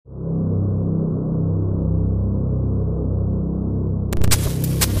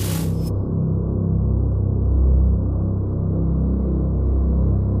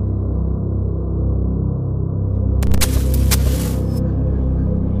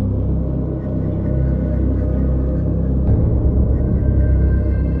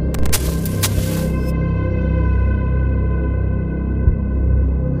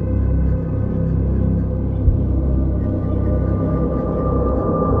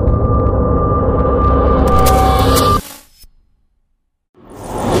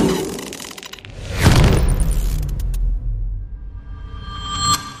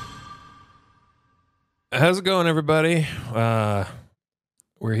How's it going, everybody?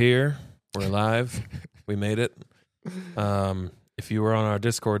 We're here. We're live. We made it. If you were on our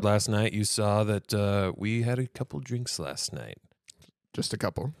Discord last night, you saw that we had a couple drinks last night. Just a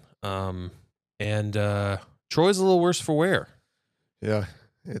couple. And Troy's a little worse for wear. Yeah,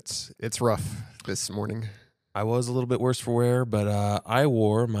 it's rough this morning. I was a little bit worse for wear, but I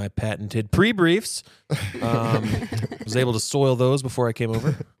wore my patented pre-briefs. Was able to soil those before I came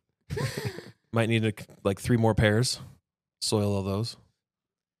over. Might need like 3 more pairs. Soil all those.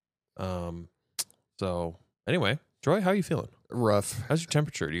 So anyway, Troy, how are you feeling? Rough. How's your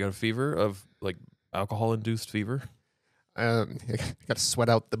temperature? Do you got a fever of like alcohol-induced fever? I got to sweat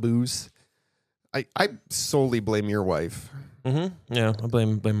out the booze. I solely blame your wife. Mm-hmm. Yeah, I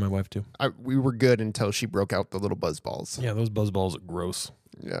blame my wife too. We were good until she broke out the little buzz balls. Yeah, those buzz balls are gross.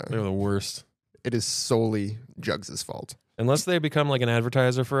 Yeah, They're the worst. it is solely Jugs' fault. Unless they become like an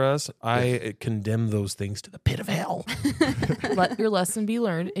advertiser for us, I condemn those things to the pit of hell. Let your lesson be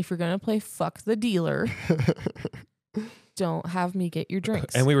learned. If you're going to play fuck the dealer, don't have me get your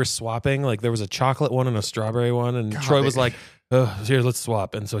drinks. And we were swapping. Like there was a chocolate one and a strawberry one, and God, Troy was like, here, let's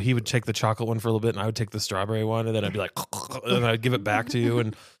swap. And so he would take the chocolate one for a little bit, and I would take the strawberry one, and then I'd be like, and I'd give it back to you.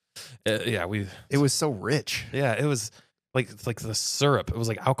 And It was so rich. yeah, it was like it's like the syrup. It was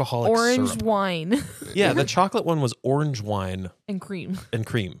like alcoholic Orange syrup. wine Yeah, the chocolate one was orange wine and cream. and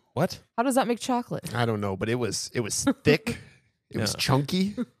cream. What? How does that make chocolate? I don't know, but it was thick. It was Yeah.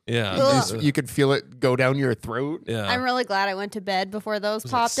 chunky. Yeah. Ugh. You could feel it go down your throat. Yeah. I'm really glad I went to bed before those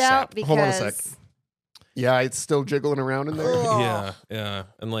was like popped sap. out because Hold on a sec. Yeah, it's still jiggling around in there. Ugh. Yeah, yeah,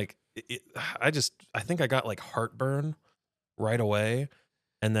 and like, I think I got like heartburn right away,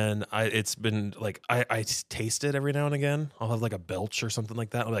 and then it's been like I taste it every now and again. I'll have like a belch or something like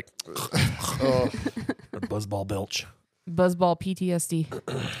that. I'm like, Oh, a buzzball belch. Buzzball PTSD.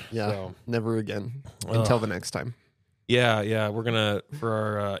 yeah, So, never again. Ugh. Until the next time. yeah. We're gonna for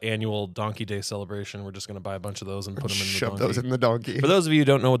our annual Donkey Day celebration. We're just gonna buy a bunch of those and put them in the Shove donkey. those in the donkey. For those of you who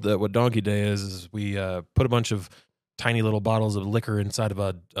don't know what Donkey Day is we put a bunch of tiny little bottles of liquor inside of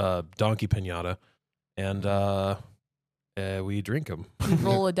a donkey pinata, and we drink them.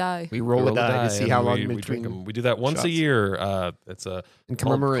 Roll a die. We roll a die to see how long we drink between them. We do that once a shots. year. It's a in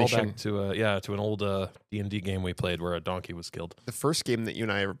commemoration. callback to an old D&D game we played where a donkey was killed. The first game that you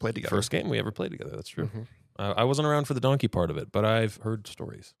and I ever played together. First game we ever played together. That's true. Mhm. I wasn't around for the donkey part of it, but I've heard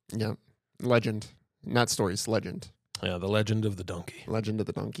stories. Yeah, legend, not stories. Legend, Yeah, the legend of the donkey. legend of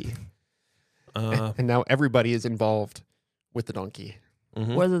the donkey. Uh, And now everybody is involved with the donkey.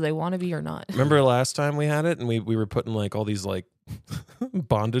 mhm. Whether they want to be or not. Remember last time we had it and we were putting like all these like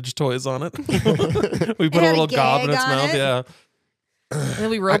bondage toys on it? We put a had a little gob in gag its on mouth. it? Yeah. And then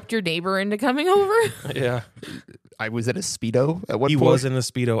we roped your neighbor into coming over. Yeah. I was at a Speedo at one He point. was in a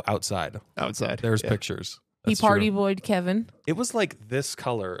Speedo outside. outside. There's Yeah. pictures. He That's true. party boyed Kevin. It was like this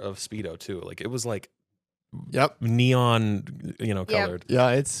color of Speedo too. Like it was like Yep. neon, colored.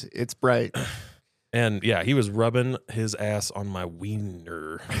 Yeah, it's bright. And yeah, he was rubbing his ass on my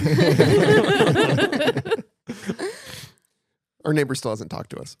wiener. Our neighbor still hasn't talked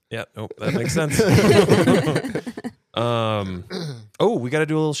to us. Yeah, nope, that makes sense. We got to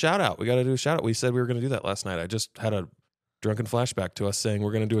do a little shout out. We said we were going to do that last night. I just had a drunken flashback to us saying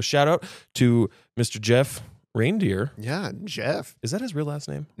we're going to do a shout out to Mr. Jeff Reindeer. Yeah, Jeff. Is that his real last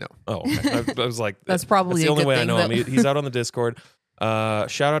name? No. Oh, okay. I was like, That's probably the a only good way I thing know that- him. He's out on the Discord.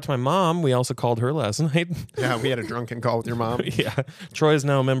 Shout out to my mom. We also called her last night. Yeah, we had a drunken call with your mom. Yeah, Troy is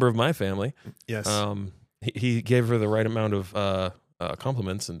now a member of my family. Yes. He gave her the right amount of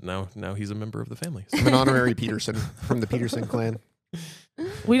compliments, and now he's a member of the family. So- I'm an honorary Peterson from the Peterson clan.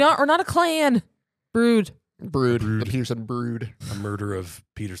 We're not a clan. Brood. Brood. Brood. The Peterson brood. a murder of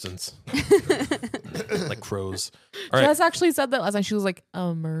Petersons, like crows. All right, Jess actually said that last night. She was like,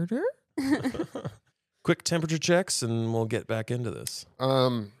 a murder? quick temperature checks, and we'll get back into this. I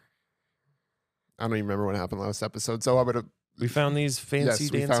don't even remember what happened last episode. So I would have. We found these fancy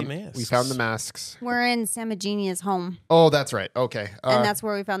dancy masks. We found the masks. we're in Samaginia's home, Oh, that's right. Okay. and that's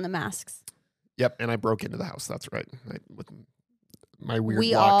where we found the masks. Yep. And I broke into the house. That's right. With my weird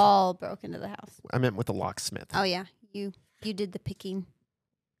We lock. all broke into the house. I meant with the locksmith. Oh yeah, you did the picking.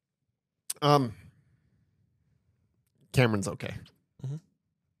 Cameron's okay.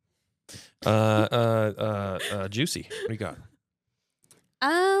 Juicy. What do you got?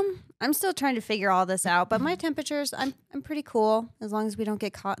 I'm still trying to figure all this out, but my temperatures, I'm pretty cool as long as we don't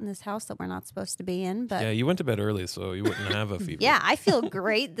get caught in this house that we're not supposed to be in. But Yeah, you went to bed early, so you wouldn't have a fever. yeah, I feel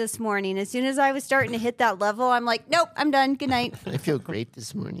great this morning. As soon as I was starting to hit that level, I'm like, nope, I'm done. Good night. I feel great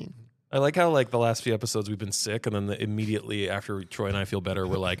this morning. I like how like the last few episodes we've been sick, and then immediately after Troy and I feel better,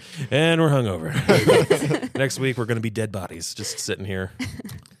 we're like, and we're hungover. Next week we're gonna be dead bodies, just sitting here.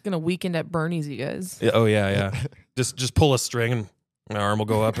 Gonna weekend at Bernie's, you guys. Yeah, oh yeah. Just pull a string and my arm will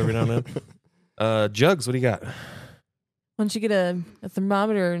go up every now and then. Jugs, what do you got? Why don't you get a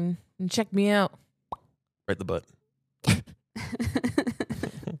thermometer and check me out? Right the butt.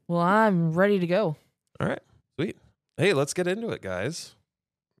 Well, I'm ready to go. All right, sweet. Hey, let's get into it, guys.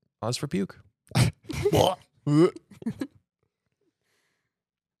 Pause for puke.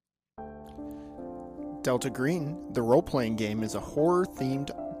 Delta Green, the role-playing game, is a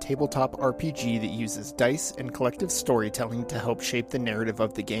horror-themed tabletop RPG that uses dice and collective storytelling to help shape the narrative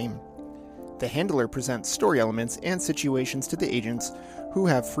of the game. The handler presents story elements and situations to the agents who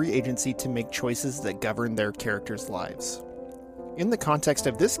have free agency to make choices that govern their characters' lives. In the context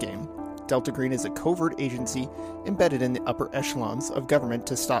of this game, Delta Green is a covert agency embedded in the upper echelons of government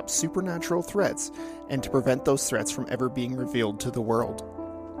to stop supernatural threats and to prevent those threats from ever being revealed to the world.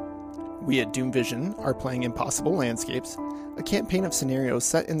 We at Doom Vision are playing Impossible Landscapes, a campaign of scenarios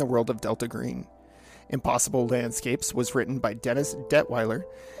set in the world of Delta Green. Impossible Landscapes was written by Dennis Detweiler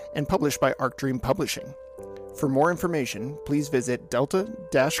and published by Arc Dream Publishing. For more information, please visit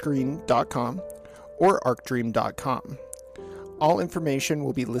delta-green.com or arcdream.com. All information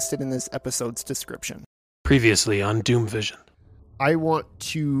will be listed in this episode's description. Previously on Doom Vision. I want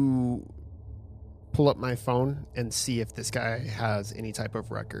to pull up my phone and see if this guy has any type of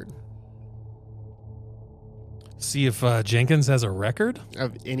record See if Jenkins has a record?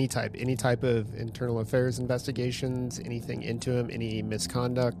 of any type of internal affairs investigations, anything into him, any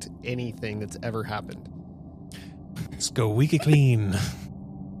misconduct, anything that's ever happened. Let's go wiki clean.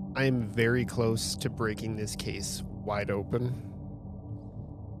 I am very close to breaking this case wide open.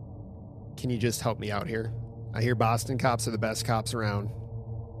 Can you just help me out here? I hear Boston cops are the best cops around.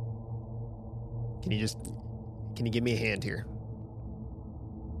 Can you give me a hand here?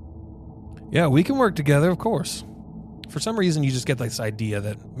 Yeah, we can work together, of course. For some reason, you just get this idea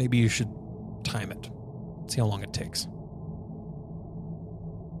that maybe you should time it. See how long it takes.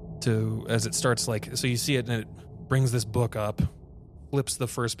 As it starts, so you see it and it brings this book up, flips the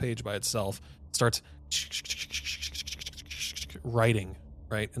first page by itself, starts writing,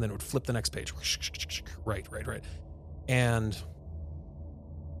 right? And then it would flip the next page. Right. And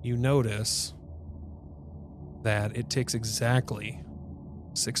you notice that it takes exactly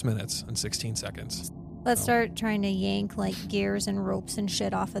 6 minutes and 16 seconds. Let's start trying to yank like gears and ropes and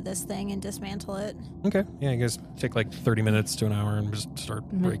shit off of this thing and dismantle it. Okay. Yeah, you guys take like 30 minutes to an hour and just start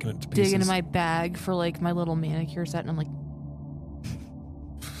breaking it to pieces. Dig into my bag for like my little manicure set, and I'm like,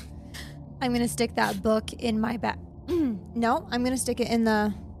 I'm going to stick that book in my bag. No, I'm going to stick it in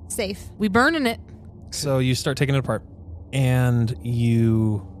the safe. we burning it. So you start taking it apart, and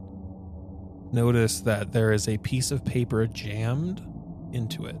you notice that there is a piece of paper jammed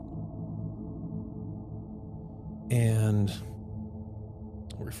into it. And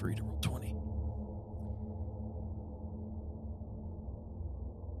we're free to roll 20.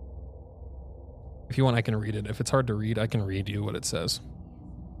 If you want, I can read it. If it's hard to read, I can read you what it says.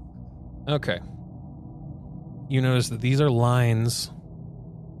 Okay. You notice that these are lines,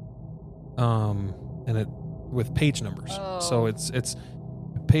 and it with page numbers. Oh. So it's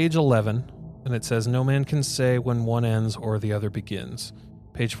page 11, and it says, "No man can say when one ends or the other begins."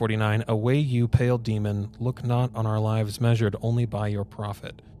 Page 49, "Away you, pale demon, look not on our lives measured only by your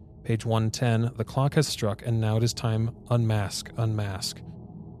profit." Page 110, "The clock has struck, and now it is time, unmask, unmask."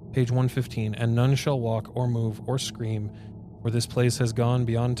 Page 115, "And none shall walk or move or scream, for this place has gone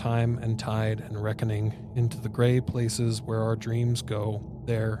beyond time and tide and reckoning into the gray places where our dreams go,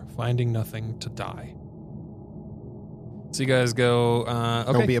 there finding nothing to die." So you guys go,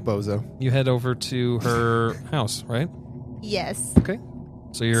 okay, Don't be a bozo. you head over to her house, right? Yes. Okay.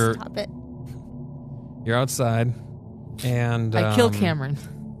 So you're Stop it. outside, and I kill Cameron.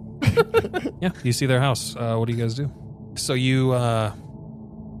 Yeah, you see their house. What do you guys do? So you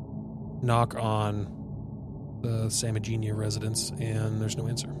knock on the Samogenia residence, and there's no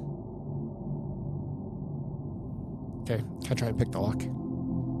answer. Okay, I try and pick the lock.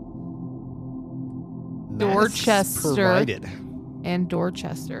 Dorchester. Provided. And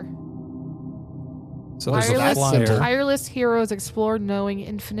Dorchester. So there's a Wireless flyer. Tireless heroes explore knowing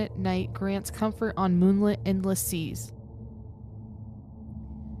infinite night grants comfort on moonlit endless seas.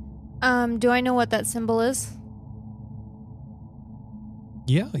 Do I know what that symbol is?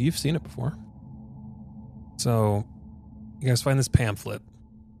 Yeah, you've seen it before. So you guys find this pamphlet,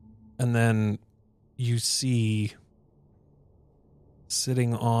 and then you see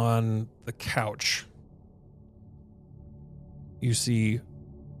sitting on the couch, you see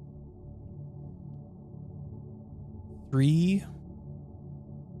 3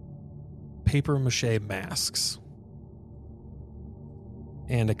 paper mache masks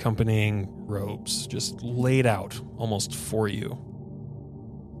and accompanying robes just laid out almost for you.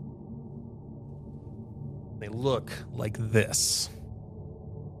 They look like this.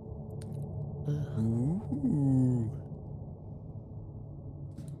 Ooh.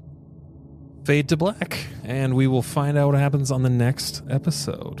 Fade to black, and we will find out what happens on the next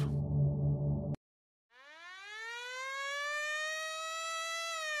episode.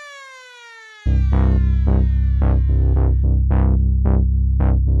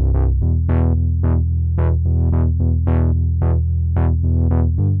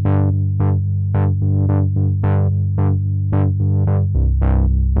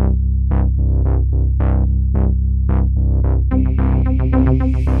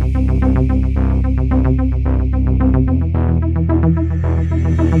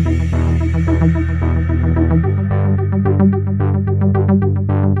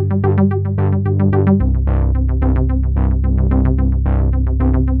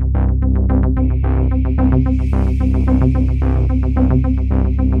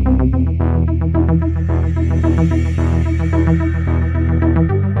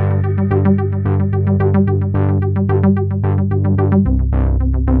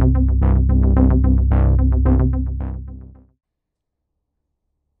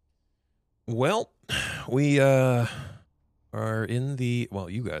 Well, we are in the, well,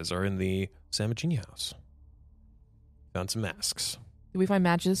 you guys are in the Samogini house. Found some masks. Did we find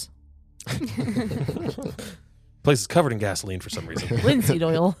matches? Place is covered in gasoline for some reason. Linseed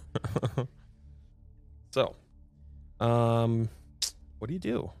oil. So, what do you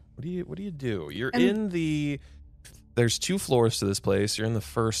do? What do you do? You're in the, there's 2 floors to this place. You're in the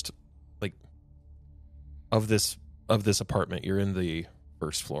first, like, of this apartment. You're in the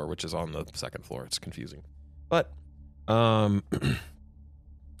first floor, which is on the second floor. It's confusing, but you're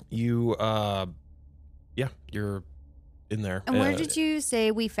in there. And where did you say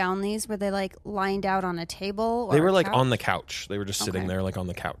we found these? Were they like lined out on a table? Or they were a like couch? on the couch. They were just sitting Okay. there like on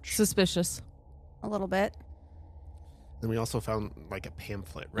the couch. Suspicious. A little bit. Then we also found like a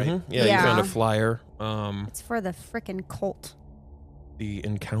pamphlet, right? Mhm. Yeah, you Yeah. found a flyer. It's for the frickin' cult, The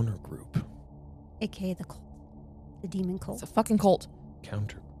encounter group. aka the cult, the demon It's cult. a fucking cult.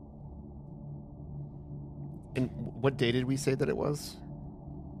 Counter. And what day did we say that it was?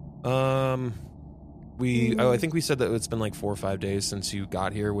 I think we said that it's been like 4 or 5 days since you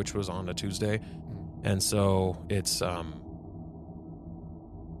got here, which was on a Tuesday, and so it's like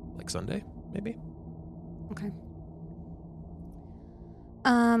Sunday, maybe. Okay.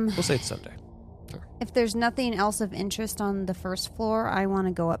 We'll say it's Sunday. If there's nothing else of interest on the first floor, I want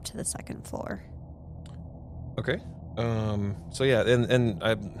to go up to the second floor. Okay. So yeah, and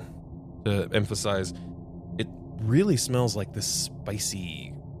I to emphasize, it really smells like this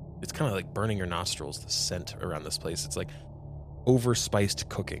spicy. It's kind of like burning your nostrils. The scent around this place. It's like over-spiced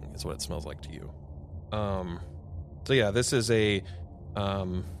cooking is what it smells like to you. So yeah, this is a.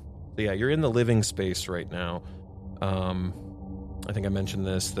 So yeah, you're in the living space right now. I think I mentioned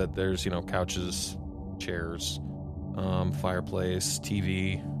this, that there's, couches, chairs, fireplace,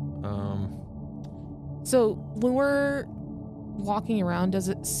 TV. So when we're walking around, does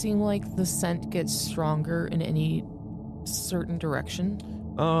it seem like the scent gets stronger in any certain direction?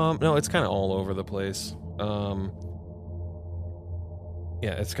 No, it's kind of all over the place.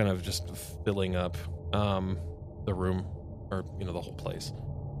 Yeah, it's kind of just filling up the room, or the whole place.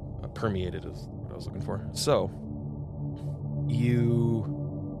 Permeated is what I was looking for. So you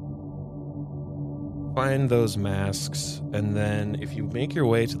find those masks, and then if you make your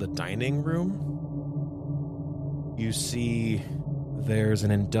way to the dining room, you see there's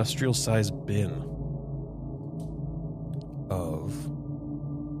an industrial-sized bin of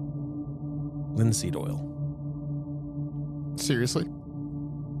linseed oil. Seriously?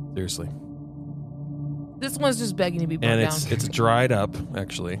 Seriously. This one's just begging to be burned And down. it's dried up,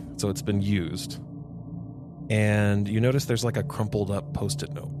 actually, so it's been used. And you notice there's like a crumpled up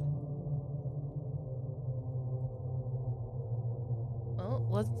Post-it note. Well,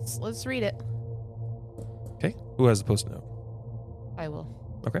 let's read it. Okay. Who has the Post-it note? I will.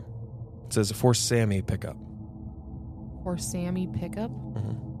 Okay. It says, for Sammy pickup. For Sammy pickup.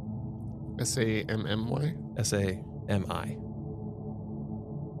 Mm-hmm. SAMMY? SAMI.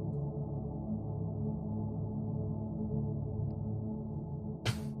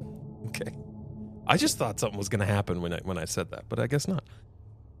 Okay. I just thought something was going to happen when I said that, but I guess not.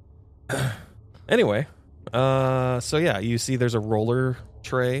 Anyway, so yeah, you see there's a roller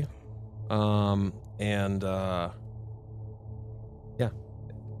tray, and yeah,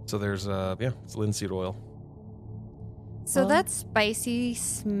 so there's it's linseed oil. So Well- that spicy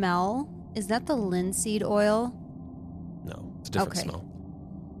smell, is that the linseed oil? No, it's a different Okay. smell.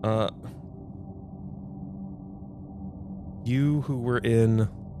 You who were in...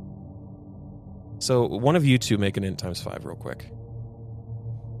 So one of you two make an int times 5 real quick.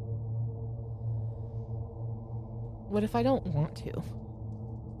 What if I don't want to?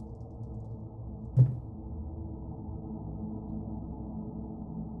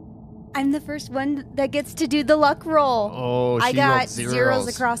 I'm the first one that gets to do the luck roll. Oh, she I got rolled zeros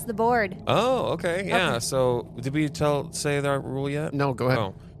across the board. Oh, okay, yeah. So did we say that rule yet? No, go ahead.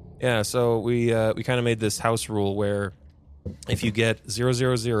 Oh, yeah. So we kind of made this house rule where if you get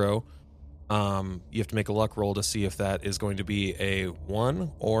 000, you have to make a luck roll to see if that is going to be a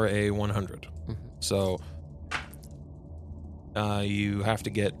 1 or a 100. Mhm. So you have to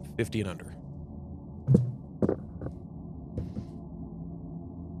get 50 and under.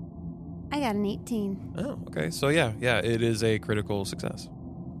 I got an 18. Oh, okay. So yeah, it is a critical success.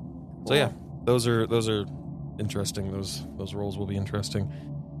 So yeah, those are interesting. Those rolls will be interesting.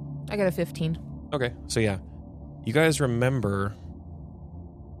 I got a 15. Okay, so yeah, you guys remember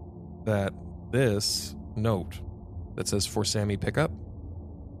that this note that says "For Sammy Pickup"?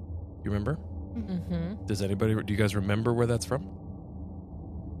 You remember? Mm-hmm. Do you guys remember where that's from?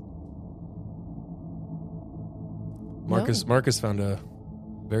 Marcus found a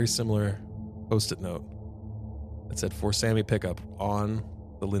very similar post-it note that said "For Sammy Pickup" on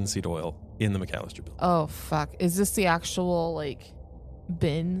the linseed oil in the McAllister building. Oh, fuck. Is this the actual, like,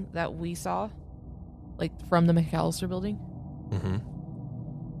 bin that we saw? Like, from the McAllister building? Mm-hmm.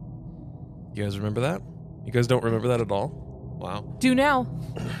 You guys remember that? You guys don't remember that at all? Wow. Do now.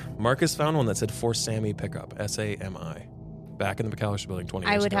 Marcus found one that said "For Sammy Pickup," SAMI, back in the McAllister building 20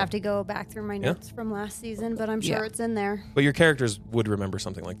 years I would ago. have to go back through my Yeah. notes from last season, but I'm sure Yeah. it's in there. But your characters would remember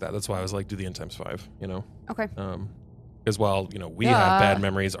something like that. That's why I was like, do the N times 5, you know? Okay. Because while, we Yeah. have bad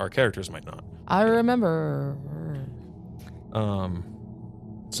memories, our characters might not. I remember.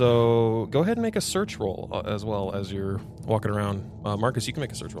 So go ahead and make a search roll as well as you're walking around. Marcus, you can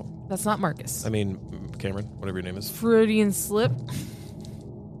make a search roll. That's not Marcus. I mean, Cameron, whatever your name is. Freudian slip.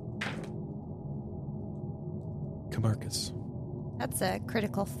 Camarcus. That's a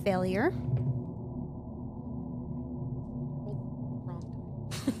critical failure.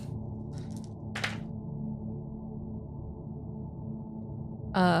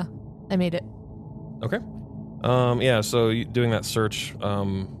 I made it. Okay. Yeah, so doing that search,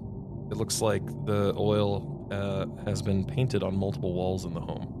 it looks like the oil has been painted on multiple walls in the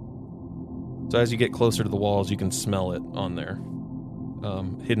home. So as you get closer to the walls, you can smell it on there,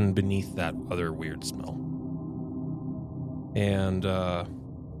 hidden beneath that other weird smell. And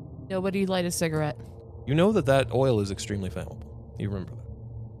Nobody light a cigarette. you know that oil is extremely flammable. You remember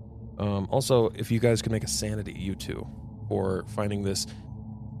that. Also, if you guys could make a sanity, you two, for finding this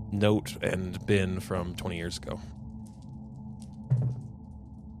note and bin from 20 years ago.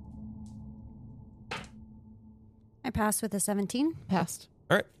 I passed with a 17. Passed.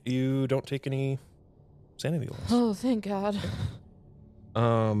 All right, you don't take any sanity loss. Oh, thank God.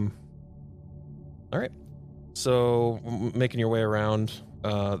 All right. So, making your way around,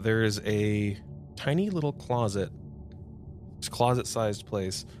 there is a tiny little closet-sized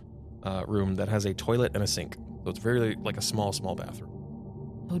place, room that has a toilet and a sink. So it's very like a small bathroom.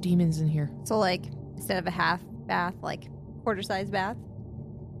 No demons in here. So, like, instead of a half bath, like quarter size bath.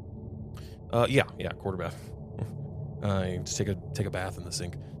 Yeah, quarter bath. You just take a bath in the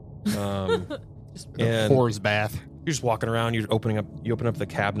sink. And Whore's bath. you're just walking around. You open up the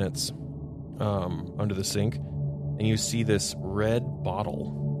cabinets under the sink, and you see this red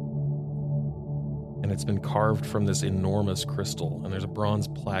bottle, and it's been carved from this enormous crystal. And there's a bronze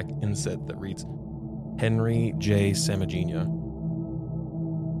plaque inset that reads Henry J. Samogina.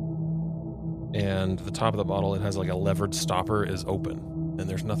 And the top of the bottle, it has like a levered stopper, is open, and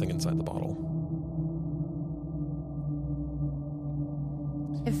there's nothing inside the bottle.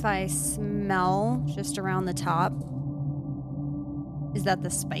 If I smell just around the top, is that the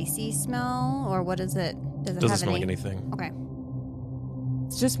spicy smell, or what is it? Does it Doesn't have smell like any? anything. Okay.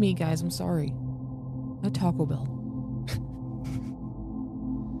 It's just me, guys. I'm sorry. A Taco Bell.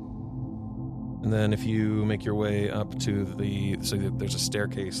 And then if you make your way up to there's a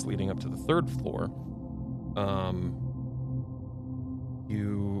staircase leading up to the third floor.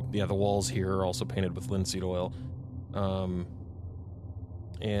 The walls here are also painted with linseed oil.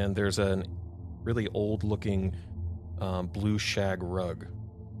 And there's a really old looking blue shag rug.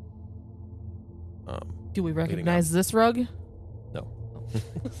 Do we leading recognize this rug? No.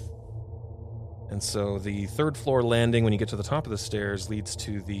 And so the third floor landing, when you get to the top of the stairs, leads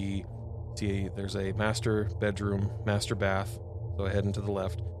to the there's a master bedroom, master bath, so I head into the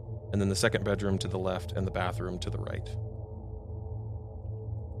left, and then the second bedroom to the left and the bathroom to the right.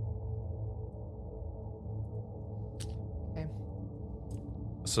 Okay.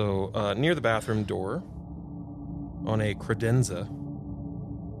 So near the bathroom door, on a credenza,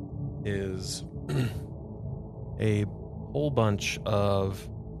 is a whole bunch of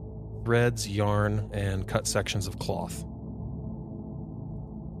threads, yarn, and cut sections of cloth.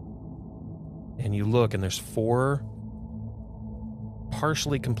 And you look, and there's 4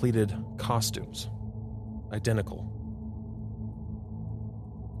 partially completed costumes, identical,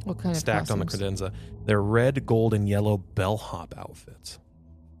 What kind of stacked on the costumes? credenza. They're red, gold, and yellow bellhop outfits.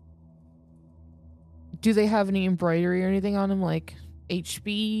 Do they have any embroidery or anything on them, like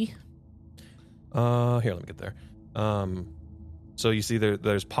HB? Here, let me get there. So you see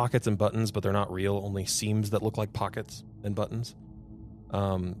there's pockets and buttons, but they're not real, only seams that look like pockets and buttons.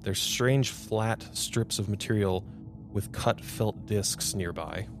 There's strange flat strips of material with cut felt discs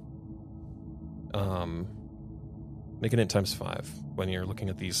nearby. Making it times 5 when you're looking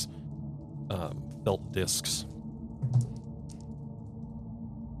at these felt discs.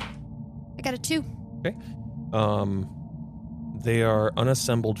 I got a 2. Okay. They are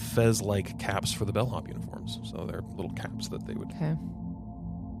unassembled fez-like caps for the bellhop uniforms. So they're little caps that they would... Okay.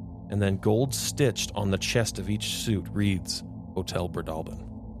 And then gold stitched on the chest of each suit reads Hotel Bredalben.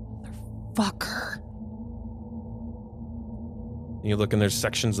 Fucker. And you look, and there's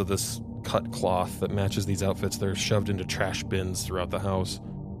sections of this cut cloth that matches these outfits. They're shoved into trash bins throughout the house.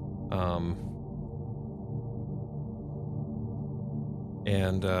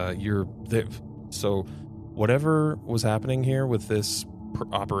 So whatever was happening here with this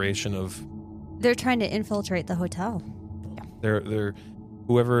operation of... They're trying to infiltrate the hotel. They're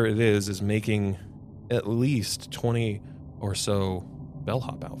whoever it is making at least 20 or so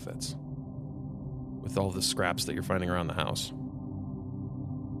bellhop outfits with all the scraps that you're finding around the house.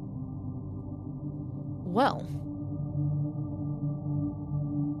 Well,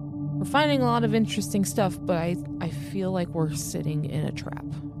 we're finding a lot of interesting stuff, but I feel like we're sitting in a trap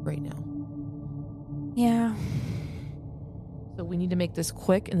right now. Yeah. So we need to make this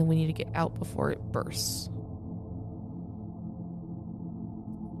quick, and then we need to get out before it bursts.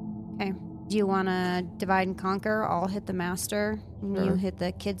 Okay. Do you want to divide and conquer? I'll hit the master, and you Sure. hit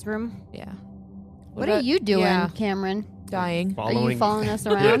the kids' room. Yeah. What are you doing, Yeah, Cameron? dying. Are you following us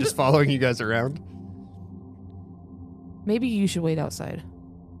around? Yeah, just following you guys around. Maybe you should wait outside.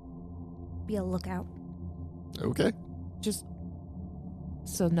 Be a lookout. Okay. Just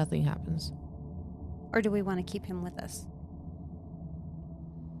so nothing happens. Or do we want to keep him with us?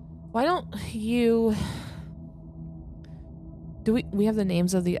 Why don't you... Do we have the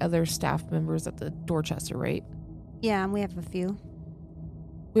names of the other staff members at the Dorchester, right? Yeah, and we have a few.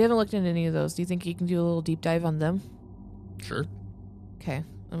 We haven't looked into any of those. Do you think you can do a little deep dive on them? Sure. Okay.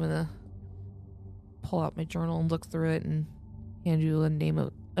 I'm going to pull out my journal and look through it and hand you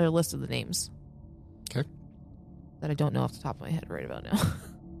a list of the names. Okay. That I don't know off the top of my head right about now.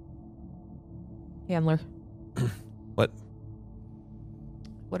 Handler. What?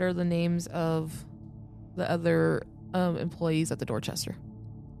 What are the names of the other employees at the Dorchester?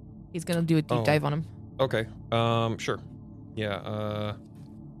 He's going to do a deep dive on them. Okay. Sure. Yeah,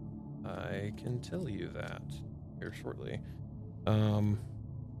 I can tell you that here shortly.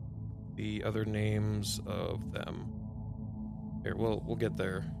 The other names of them. Here, we'll get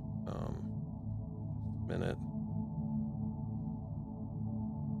there. Minute.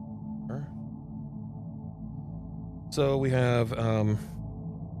 Sure. So we have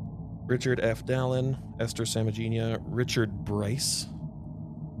Richard F. Dallin, Esther Samagina, Richard Bryce,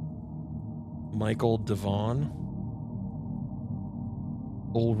 Michael Devon,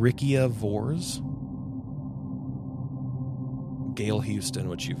 Ulricia Vors, Gail Houston,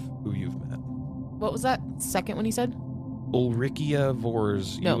 who you've met. What was that second one he said? Ulricia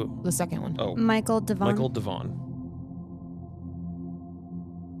Vors. No, the second one. Oh, Michael Devon. Michael Devon.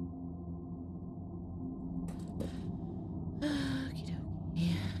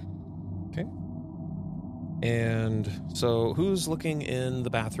 Okay. And so, who's looking in the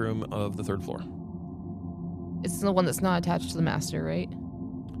bathroom of the 3rd floor? It's the one that's not attached to the master, right?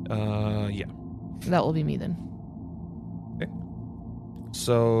 Yeah. That will be me then.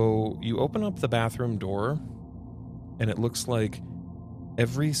 So you open up the bathroom door, and it looks like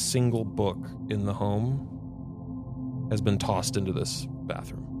every single book in the home has been tossed into this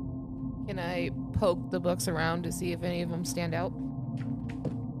bathroom. Can I poke the books around to see if any of them stand out?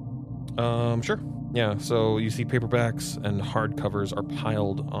 Sure. Yeah, so you see paperbacks and hardcovers are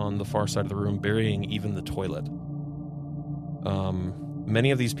piled on the far side of the room, burying even the toilet.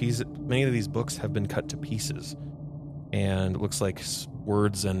 Many of these books have been cut to pieces, and it looks like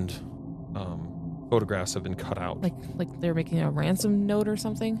words and photographs have been cut out. Like they're making a ransom note or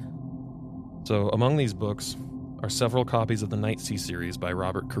something? So among these books are several copies of the Nightsea series by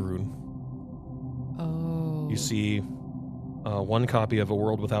Robert Caroon. Oh. You see one copy of A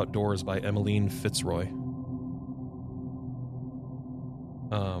World Without Doors by Emmeline Fitzroy.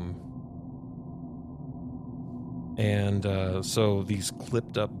 So these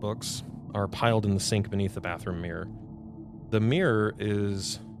clipped up books are piled in the sink beneath the bathroom mirror. The mirror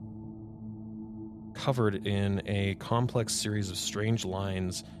is covered in a complex series of strange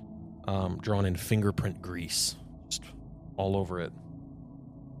lines drawn in fingerprint grease, just all over it.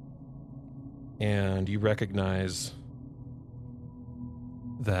 And you recognize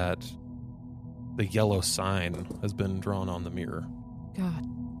that the yellow sign has been drawn on the mirror. God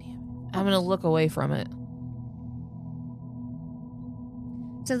damn it. I'm going to look away from it.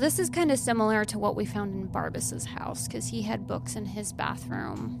 So this is kind of similar to what we found in Barbas's house, because he had books in his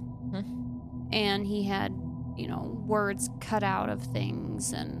bathroom. And he had, words cut out of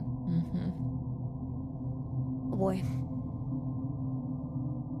things and... Mm-hmm. Oh, boy.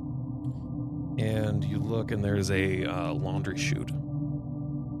 And you look, and there's a laundry chute.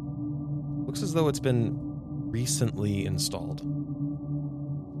 Looks as though it's been recently installed.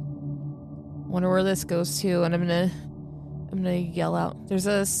 Wonder where this goes to, and I'm gonna yell out. There's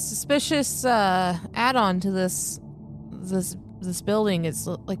a suspicious add-on to this building. It's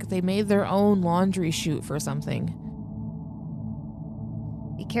like they made their own laundry chute for something.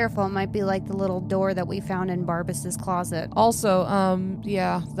 Be careful, it might be like the little door that we found in Barbas's closet. Also,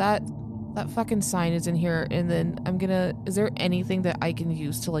 yeah, that fucking sign is in here, and then is there anything that I can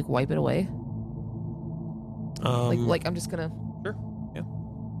use to like wipe it away? Like I'm just gonna... Sure, yeah.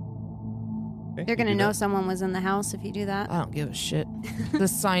 Okay, You're gonna know someone was in the house if you do that. I don't give a shit.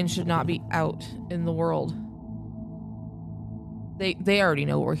 This sign should not be out in the world. They already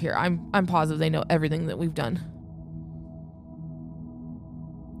know we're here. I'm positive they know everything that we've done.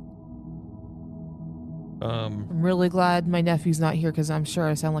 I'm really glad my nephew's not here, because I'm sure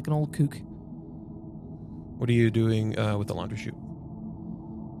I sound like an old kook. What are you doing with the laundry chute?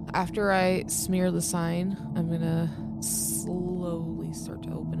 After I smear the sign, I'm gonna slowly start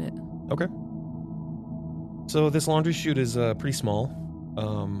to open it. Okay. So this laundry chute is pretty small.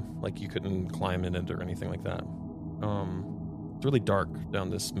 Like you couldn't climb in it or anything like that. It's really dark down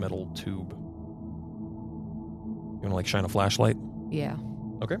this metal tube. You wanna like shine a flashlight? Yeah.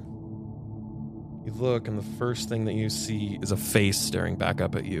 Okay. You look, and the first thing that you see is a face staring back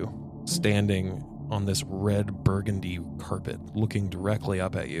up at you, standing on this red burgundy carpet, looking directly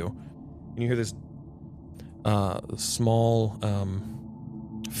up at you. And you hear this small,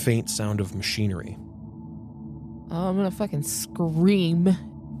 faint sound of machinery. I'm gonna fucking scream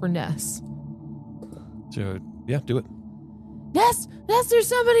for Ness. So, yeah, do it. Ness, there's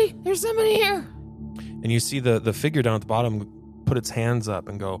somebody here. And you see the figure down at the bottom put its hands up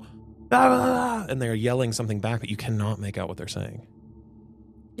and go, "Blah, blah, blah," and they're yelling something back, but you cannot make out what they're saying.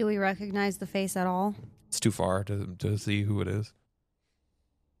 Do we recognize the face at all? It's too far to see who it is.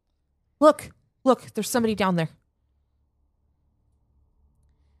 Look, there's somebody down there.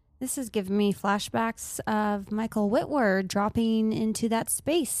 This is giving me flashbacks of Michael Whitworth dropping into that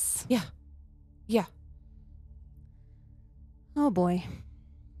space. Yeah. Oh, boy.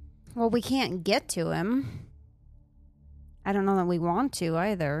 Well, we can't get to him. I don't know that we want to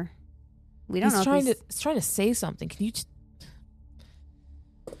either. We don't know. He's trying to say something. Can you?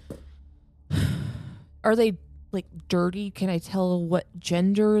 Are they like dirty? Can I tell what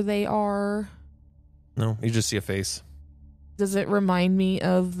gender they are? No, you just see a face. Does it remind me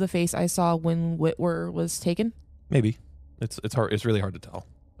of the face I saw when Whitworth was taken? Maybe. It's hard. It's really hard to tell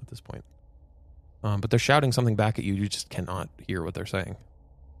at this point. But they're shouting something back at you. You just cannot hear what they're saying.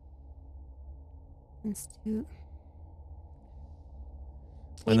 Institute.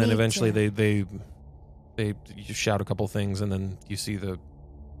 And then eventually they you shout a couple things, and then you see the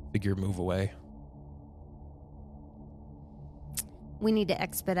figure move away. We need to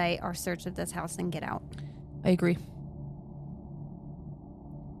expedite our search of this house and get out I agree.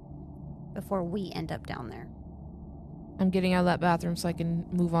 before we end up down there. I'm getting out of that bathroom so I can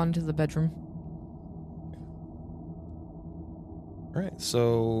move on to the bedroom. All right,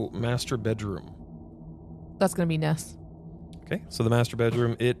 so master bedroom. That's gonna be Ness. Okay, so the master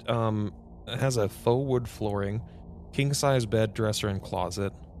bedroom, it has a faux wood flooring, king-size bed, dresser, and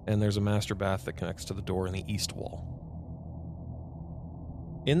closet, and there's a master bath that connects to the door in the east wall.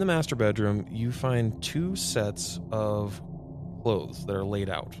 In the master bedroom, you find 2 sets of clothes that are laid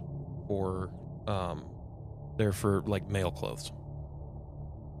out for, they're for like male clothes.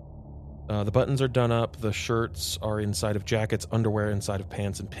 The buttons are done up. The shirts are inside of jackets, underwear inside of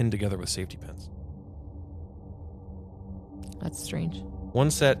pants, and pinned together with safety pins. That's strange. One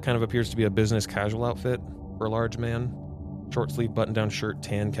set kind of appears to be a business casual outfit for a large man. Short sleeve button-down shirt,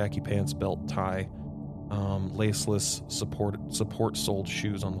 tan khaki pants, belt, tie, laceless support-soled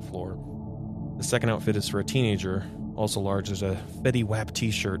shoes on the floor. The second outfit is for a teenager, also large. There's a Fetty Wap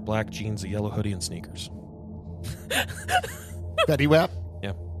t-shirt, black jeans, a yellow hoodie, and sneakers. Betty Wap?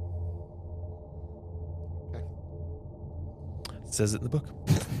 Yeah. It says it in the book.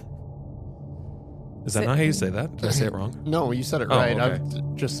 Is that not how you say that? Did I say it wrong? No, you said it Oh, right. okay.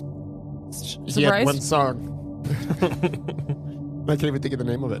 I'm just... He Surprised? had one song. I can't even think of the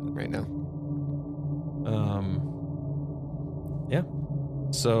name of it right now. Yeah.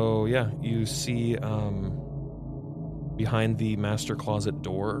 So, yeah, you see behind the master closet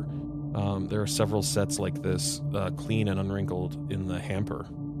door, there are several sets like this, clean and unwrinkled in the hamper.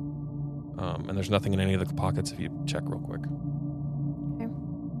 And there's nothing in any of the pockets if you check real quick. Okay.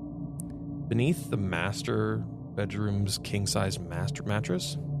 Beneath the master bedroom's king-size master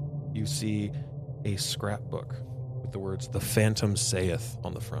mattress, you see a scrapbook with the words, "The Phantom Saith"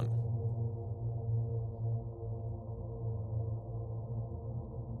 on the front.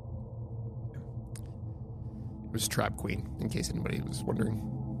 It was Trap Queen, in case anybody was wondering.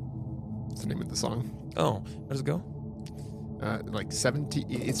 What's the name of the song? Oh, how does it go? Like 17...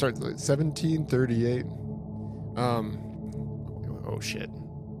 It starts like 1738. Oh, shit.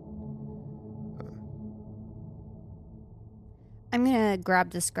 I'm going to grab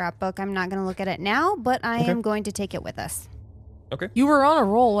the scrapbook. I'm not going to look at it now, but I Okay. am going to take it with us. Okay. You were on a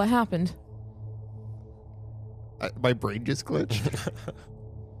roll. What happened? My brain just glitched.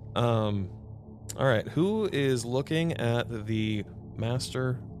 All right. Who is looking at the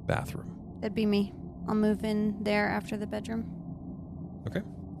master bathroom? That'd be me. I'll move in there after the bedroom. Okay.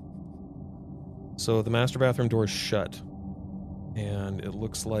 So the master bathroom door is shut, and it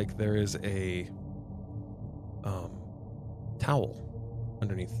looks like there is a towel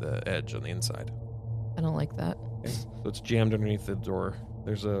underneath the edge on the inside. I don't like that. Okay. So it's jammed underneath the door.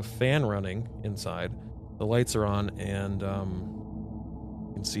 There's a fan running inside. The lights are on, and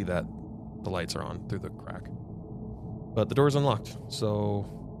you can see that the lights are on through the crack. But the door is unlocked, so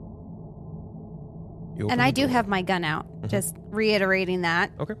you open And the I do door. have my gun out, Mhm. just reiterating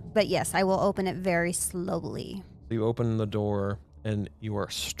that. Okay. But yes, I will open it very slowly. So you open the door, and you are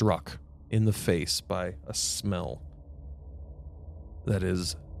struck in the face by a smell that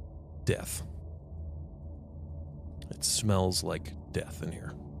is death. It smells like death in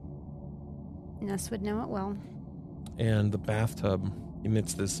here. Ness would know it well. And the bathtub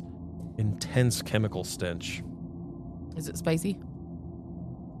emits this intense chemical stench. Is it spicy?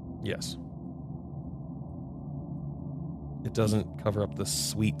 Yes. It doesn't cover up the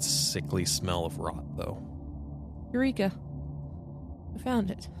sweet, sickly smell of rot, though. Eureka. I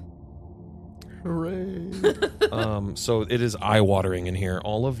found it. Hooray. So it is eye-watering in here.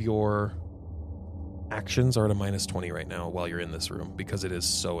 All of your actions are at a -20 right now while you're in this room because it is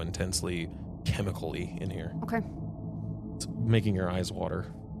so intensely chemically in here. Okay. It's making your eyes water.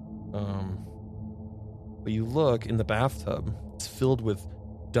 But you look in the bathtub, it's filled with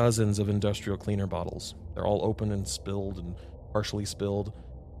dozens of industrial cleaner bottles. They're all open and spilled and partially spilled.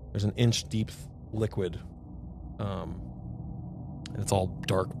 There's an inch-deep liquid, and it's all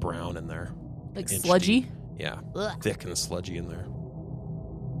dark brown in there. Like Inch sludgy? deep. Yeah, Ugh. thick and sludgy in there.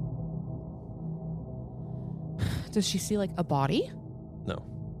 Does she see like a body? No.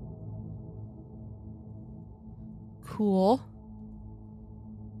 Cool.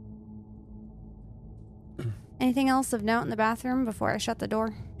 Anything else of note in the bathroom before I shut the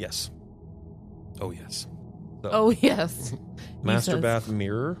door? Yes. Oh, yes. So, Oh, yes. master says- bath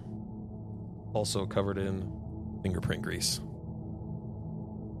mirror, also covered in fingerprint grease.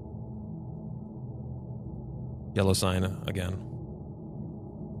 Yellow sign again.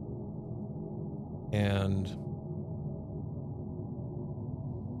 And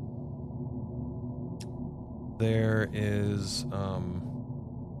there is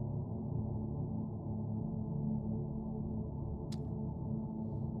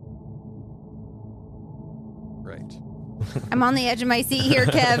right. I'm on the edge of my seat here,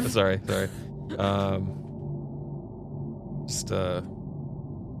 Kev. sorry. Just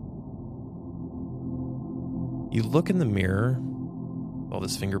you look in the mirror, all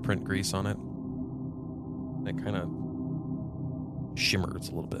this fingerprint grease on it. It kind of shimmers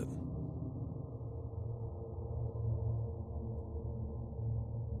a little bit.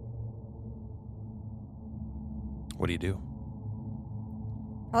 What do you do?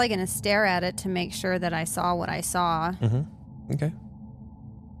 Probably going to stare at it to make sure that I saw what I saw. Mm-hmm. Okay.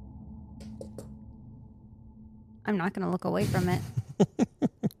 I'm not going to look away from it.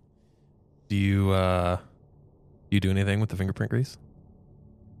 Do you do anything with the fingerprint grease?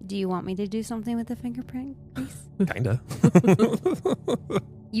 Do you want me to do something with the fingerprint grease? Kinda.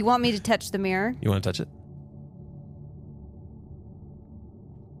 You want me to touch the mirror? You want to touch it?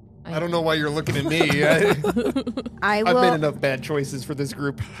 I don't know why you're looking at me. I will. I've made enough bad choices for this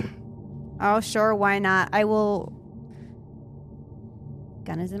group. Oh, sure. Why not? I will.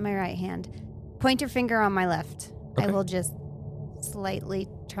 Gun is in my right hand. Point your finger on my left. Okay. I will just slightly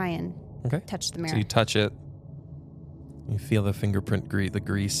try and Okay. touch the mirror. So you touch it. You feel the fingerprint the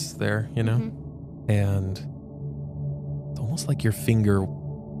grease there, you know? Mhm. And it's almost like your finger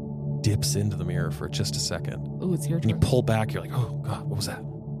dips into the mirror for just a second. Oh, it's your And you turn. pull back, you're like, oh, God, what was that?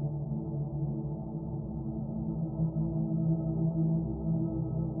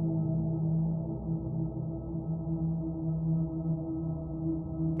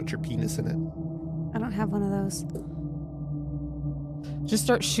 Put your penis in it. I don't have one of those. Just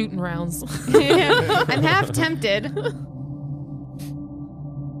start shooting rounds. I'm half tempted.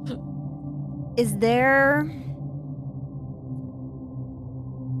 Is there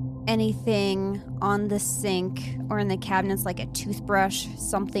anything on the sink or in the cabinets, like a toothbrush,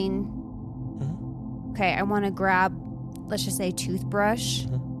 something? Okay, I want to grab, let's just say, a toothbrush,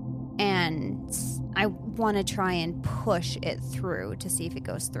 and I want to try and push it through to see if it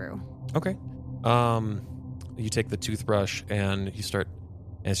goes through. Okay. You take the toothbrush and you start,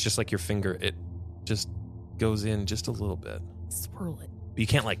 and it's just like your finger. It just goes in just a little bit. Swirl it. You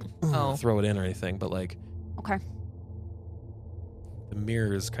can't like Oh. throw it in or anything, but like Okay. the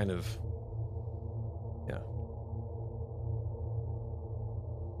mirror is kind of, yeah.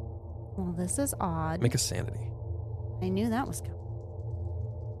 Well, this is odd. Make a sanity. I knew that was coming.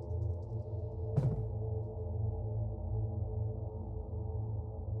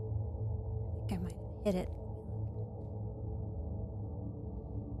 I think I might have hit it.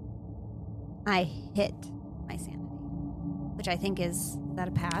 I hit my sanity, which I think is that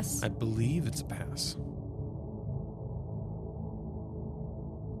a pass? I believe it's a pass.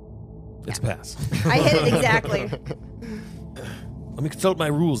 It's a pass. I hit it exactly. Let me consult my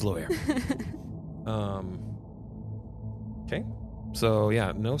rules, lawyer. Okay. So,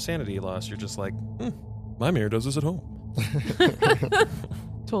 yeah, no sanity loss. You're just like, my mirror does this at home.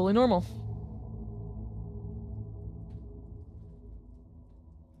 Totally normal.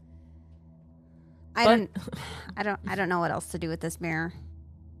 I don't know what else to do with this mirror.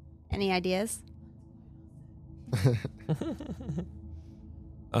 Any ideas?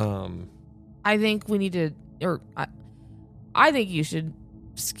 I think we need to, or I think you should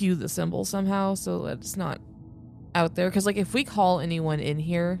skew the symbol somehow so that it's not out there. Because, like, if we call anyone in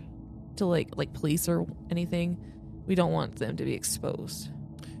here to, like police or anything, we don't want them to be exposed.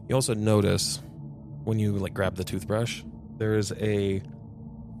 You also notice when you, like, grab the toothbrush, there is a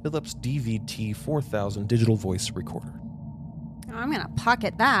Philips DVT 4000 digital voice recorder. I'm going to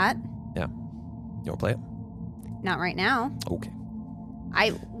pocket that. Yeah. You want to play it? Not right now. Okay.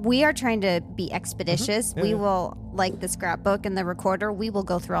 We are trying to be expeditious. Yeah, We yeah. will, like the scrapbook and the recorder, we will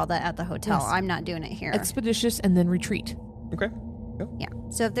go through all that at the hotel. Yes. I'm not doing it here. Expeditious and then retreat. Okay. Yeah.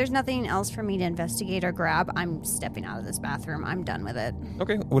 So if there's nothing else for me to investigate or grab, I'm stepping out of this bathroom. I'm done with it.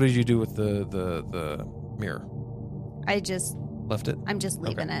 Okay. What did you do with the mirror? I'm Left it? just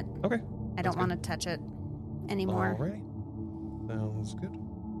leaving it. Okay. I don't want to touch it anymore. All right. Sounds good.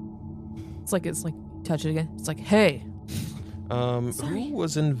 It's like touch it again. It's like, hey, Who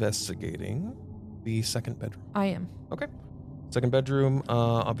was investigating the second bedroom? I am. Okay. Second bedroom,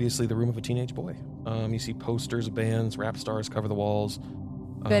 obviously the room of a teenage boy. You see posters of bands, rap stars cover the walls.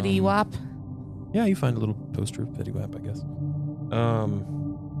 Betty Wap. Yeah, you find a little poster of Betty Wap, I guess.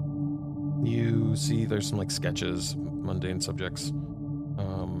 You see there's some, like, sketches, mundane subjects,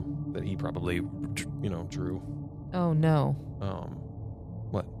 that he probably, drew. Oh no.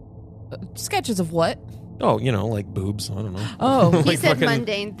 What? Sketches of what? Oh, like boobs. I don't know. Oh, He Like said fucking-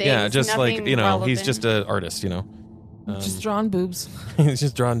 mundane things. Yeah, just like, nothing he's relevant. just an artist, just drawing boobs. He's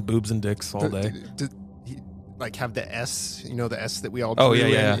just drawing boobs and dicks all day. Did he, like, have the S? You know, the S that we all Oh, drew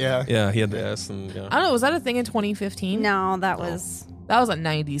yeah. in? Yeah, he had the S and, yeah. I don't know. Was that a thing in 2015? No, that was. That was a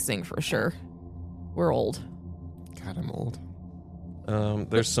 90s thing for sure. We're old. God, I'm old.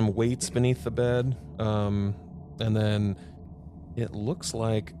 There's some weights beneath the bed. And then it looks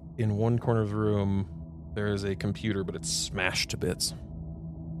like in one corner of the room there is a computer, but it's smashed to bits.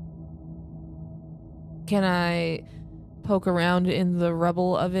 Can I poke around in the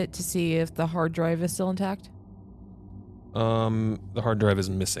rubble of it to see if the hard drive is still intact? The hard drive is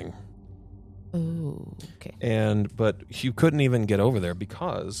missing. Oh, okay. But you couldn't even get over there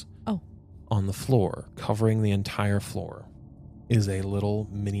because On the floor, covering the entire floor, is a little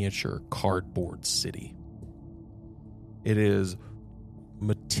miniature cardboard city. It is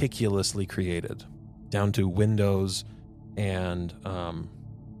meticulously created, down to windows, and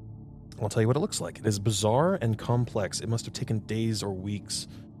I'll tell you what it looks like. It is bizarre and complex. It must have taken days or weeks.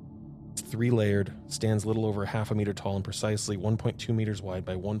 It's 3-layered, stands a little over half a meter tall, and precisely 1.2 meters wide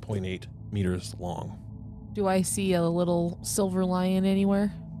by 1.8 meters long. Do I see a little silver lion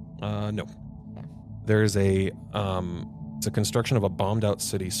anywhere? No. There's it's a construction of a bombed-out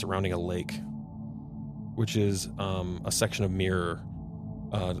city surrounding a lake, which is a section of mirror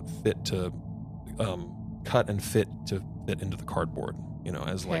fit to cut and fit to fit into the cardboard,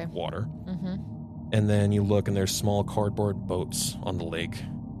 as Okay. like water. Mm-hmm. And then you look, and there's small cardboard boats on the lake,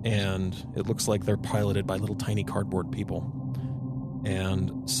 and it looks like they're piloted by little tiny cardboard people.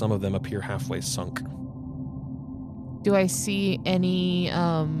 And some of them appear halfway sunk. Do I see anything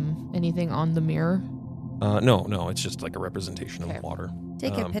on the mirror? No, it's just like a representation Okay. of water.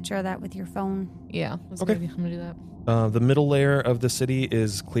 Take a picture of that with your phone. Yeah. Okay. I'm gonna do that. The middle layer of the city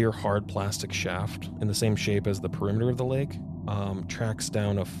is clear, hard plastic shaft in the same shape as the perimeter of the lake. Tracks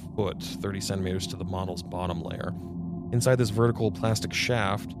down a foot, 30 centimeters to the model's bottom layer. Inside this vertical plastic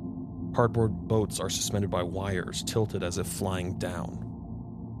shaft, cardboard boats are suspended by wires, tilted as if flying down.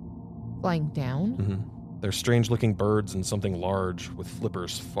 Flying down? Mm-hmm. They're strange-looking birds and something large with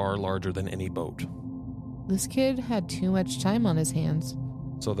flippers far larger than any boat. This kid had too much time on his hands.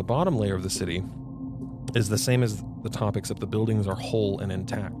 So the bottom layer of the city is the same as the top, except the buildings are whole and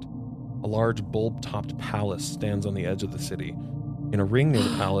intact. A large bulb-topped palace stands on the edge of the city. In a ring near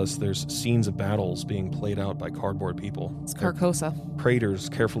the palace, there's scenes of battles being played out by cardboard people. It's There are Carcosa. craters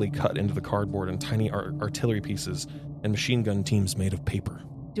carefully cut into the cardboard and tiny artillery pieces and machine gun teams made of paper.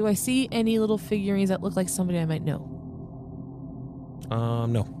 Do I see any little figurines that look like somebody I might know?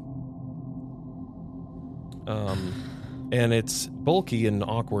 No. And it's bulky and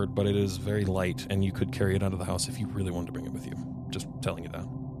awkward, but it is very light, and you could carry it out of the house if you really wanted to bring it with you. Just telling you that.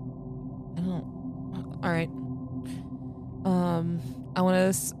 I don't. All right. I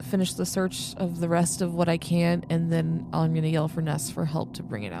want to finish the search of the rest of what I can, and then I'm going to yell for Ness for help to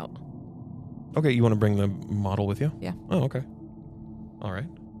bring it out. Okay, you want to bring the model with you? Yeah. Oh, okay. All right.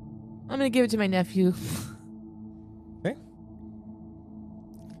 I'm going to give it to my nephew. This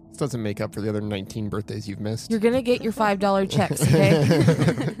doesn't make up for the other 19 birthdays you've missed. You're going to get your $5 checks,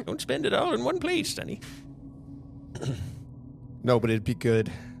 okay? Don't spend it all in one place, Sonny. No, but it'd be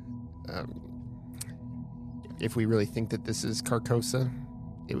good if we really think that this is Carcosa.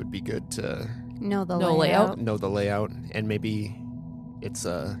 It would be good to Know the No layout. know the layout, and maybe it's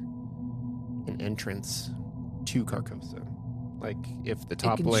an entrance to Carcosa. Like if the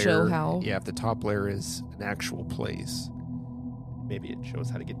top can layer, show how. if the top layer is an actual place, maybe it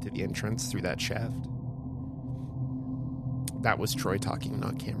shows how to get to the entrance through that shaft. That was Troy talking,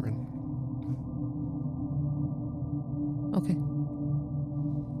 not Cameron. Okay.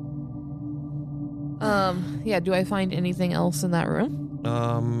 Yeah, do I find anything else in that room?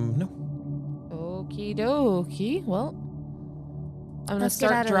 No. Okie dokie. Well, I'm going to Let's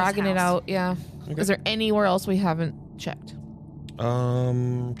get out start of this dragging it house. out. Yeah. Okay. Is there anywhere else we haven't checked?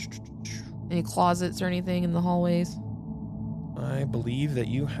 Any closets or anything in the hallways? I believe that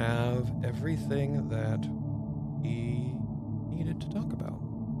you have everything that we needed to talk about.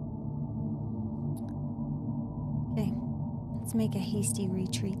 Okay. Let's make a hasty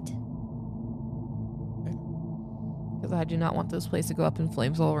retreat. Because I do not want this place to go up in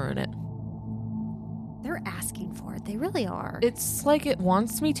flames. I'll ruin it. They're asking for it. They really are. It's like it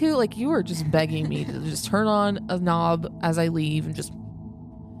wants me to. Like you are just begging me to just turn on a knob as I leave and just.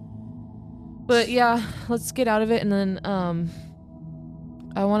 But yeah, let's get out of it, and then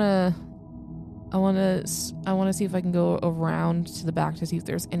I wanna see if I can go around to the back to see if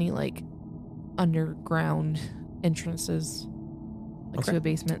there's any like underground entrances, like to Okay. a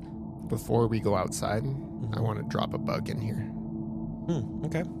basement. Before we go outside, I want to drop a bug in here.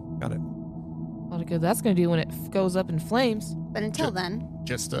 Okay, got it. A lot of good that's gonna do when it goes up in flames. but until then,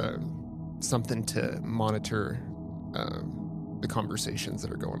 Just something to monitor the conversations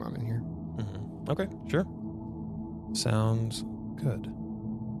that are going on in here. Okay, sure. Sounds good.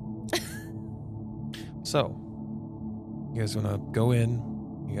 So, you guys want to go in,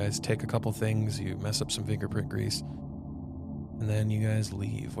 you guys take a couple things, you mess up some fingerprint grease, and then you guys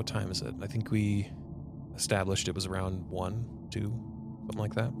leave. What time is it? I think we established it was around 1, 2, something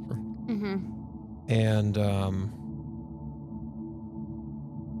like that. And,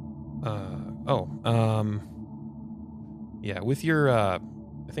 yeah, with your, I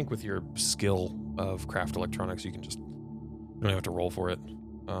think with your skill of craft electronics, you can just, you don't have to roll for it.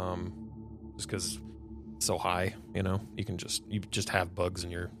 just because it's so high. You just have bugs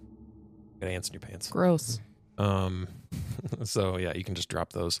in your ants in your pants. Gross. So yeah, you can just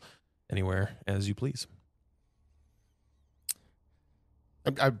drop those anywhere as you please.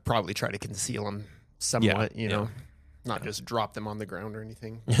 I'd probably try to conceal them somewhat, not just drop them on the ground or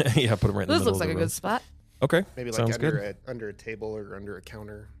anything. Yeah, put them right in the This middle looks of like the a room. good spot. Okay, Maybe like sounds good. under a table or under a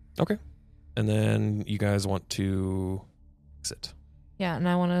counter. Okay, and then you guys want to exit. Yeah, and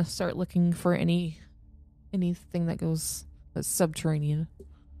I want to start looking for anything that's subterranean.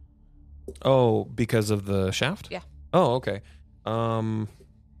 Oh, because of the shaft? Yeah. Oh, okay. Would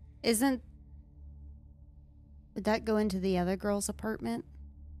that go into the other girl's apartment?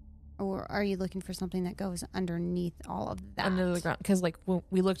 Or are you looking for something that goes underneath all of that? Under the ground. Because, when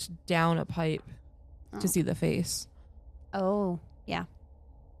we looked down a pipe Oh. to see the face. Oh, yeah.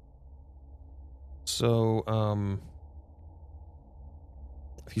 So,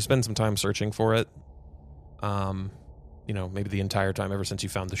 if you spend some time searching for it, maybe the entire time ever since you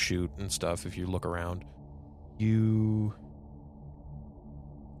found the chute and stuff, if you look around, you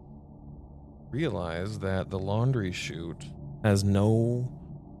realize that the laundry chute has no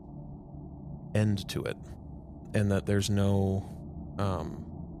end to it, and that there's no,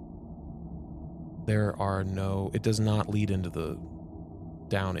 it does not lead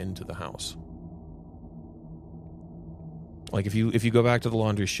down into the house. Like if you go back to the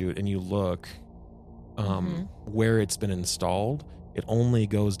laundry chute and you look where it's been installed, it only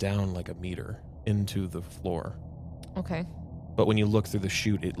goes down like a meter into the floor. Okay. But when you look through the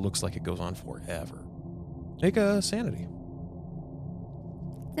chute, it looks like it goes on forever. Make a sanity.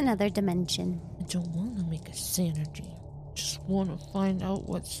 It's another dimension. I don't want to make a sanity. Just want to find out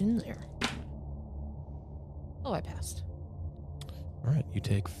what's in there. Oh, I passed. All right, you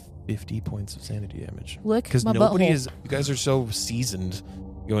take 50 points of sanity damage. Lick Because my nobody butthole. is. You guys are so seasoned.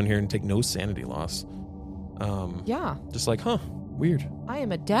 Go in here and take no sanity loss. Yeah, Just like, weird. I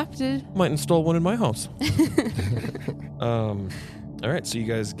am adapted. Might install one in my house. All right, so you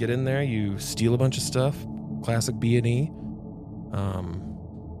guys get in there. You steal a bunch of stuff. Classic B&E.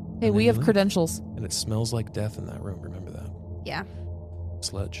 Hey, we have credentials. And it smells like death in that room. Remember that. Yeah.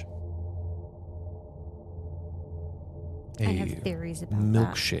 Sludge. I have theories about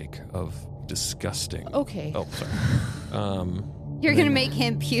milkshake of disgusting. Okay. Oh, sorry. You're going to make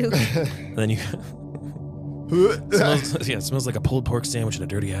him puke. And then you. It smells like a pulled pork sandwich and a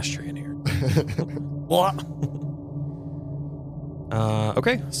dirty ashtray in here. Blah.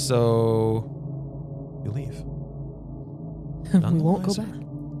 Okay, so you leave. We won't go back.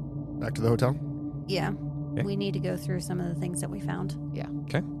 Back to the hotel. Yeah. Okay. We need to go through some of the things that we found. Yeah.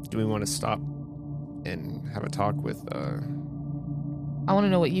 Okay. Do we want to stop and have a talk with... I want to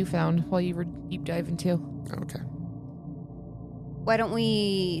know what you found while you were deep diving too. Okay. Why don't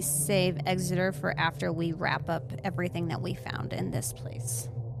we save Exeter for after we wrap up everything that we found in this place?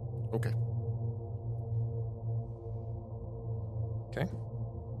 Okay. Okay.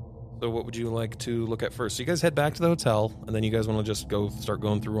 So what would you like to look at first? So you guys head back to the hotel, and then you guys want to just start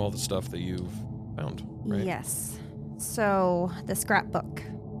going through all the stuff that you've found, right? Yes. So, the scrapbook.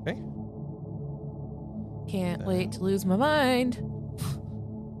 Okay. Can't wait to lose my mind.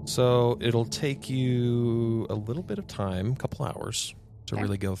 So it'll take you a little bit of time, a couple hours, to Okay.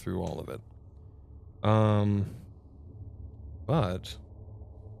 really go through all of it. But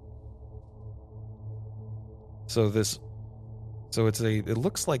it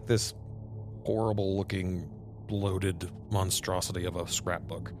looks like this horrible looking bloated monstrosity of a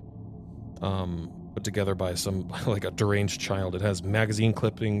scrapbook. Put together by like a deranged child. It has magazine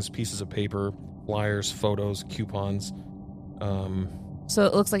clippings, pieces of paper, flyers, photos, coupons. So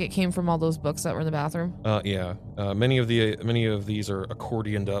it looks like it came from all those books that were in the bathroom. Yeah. Many of these are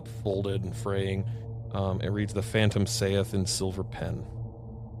accordioned up, folded, and fraying. It reads, "The Phantom saith" in silver pen.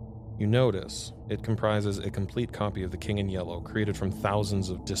 You notice it comprises a complete copy of The King in Yellow, created from thousands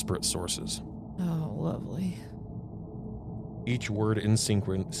of disparate sources. Oh, lovely. Each word in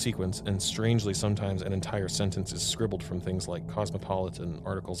sequence, and strangely sometimes an entire sentence, is scribbled from things like Cosmopolitan,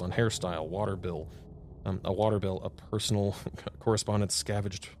 articles on hairstyle, a water bill, a personal correspondence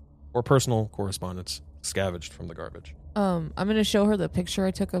scavenged from the garbage. I'm gonna show her the picture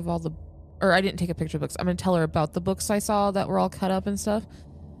I took of all the, or I didn't take a picture of books. I'm gonna tell her about the books I saw that were all cut up and stuff.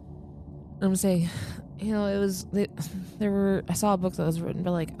 And I'm gonna say, I saw a book that was written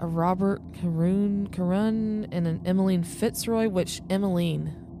by like a Robert Carun and an Emmeline Fitzroy, which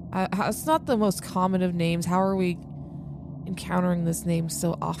Emmeline, it's not the most common of names. How are we encountering this name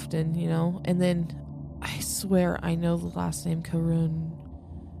so often, And then I swear I know the last name Carun.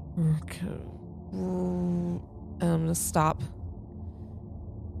 And I'm gonna stop.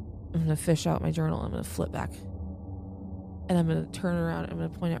 I'm gonna fish out my journal. I'm gonna flip back, and I'm gonna turn around. I'm gonna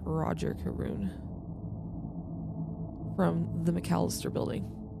point at Roger Caroon from the McAllister building.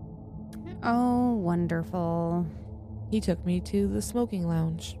 Oh, wonderful. He took me to the smoking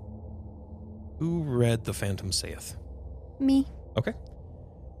lounge. Who read The Phantom Saith? Me. Okay.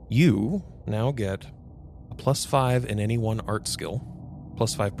 You now get a +5 in any one art skill,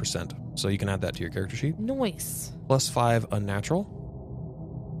 +5%. So you can add that to your character sheet. Nice. +5 unnatural.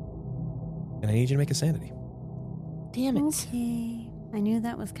 And I need you to make a sanity. Damn it. Okay. I knew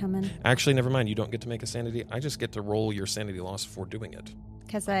that was coming. Actually, never mind. You don't get to make a sanity. I just get to roll your sanity loss for doing it.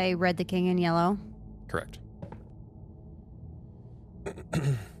 Because I read The King in Yellow. Correct.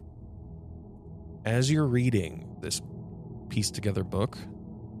 As you're reading this pieced together book,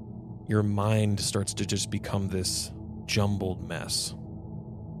 your mind starts to just become this jumbled mess.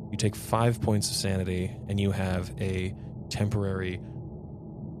 You take 5 points of sanity and you have a temporary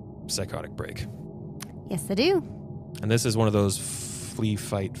psychotic break. Yes, I do. And this is one of those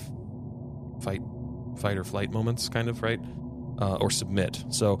fight or flight moments, kind of, right? Or submit.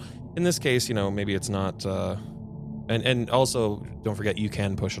 So in this case, maybe it's not. And also, don't forget, you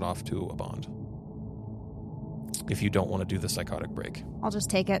can push it off to a bond if you don't want to do the psychotic break. I'll just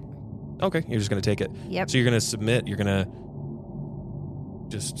take it. Okay, you're just going to take it. Yep. So you're going to submit. You're going to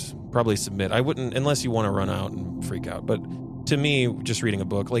just probably submit. I wouldn't, unless you want to run out and freak out. But to me, just reading a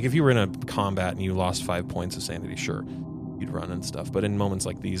book, like if you were in a combat and you lost 5 points of sanity, sure, you'd run and stuff. But in moments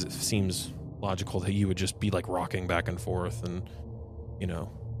like these, it seems logical that you would just be like rocking back and forth and,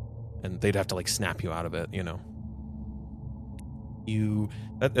 and they'd have to like snap you out of it,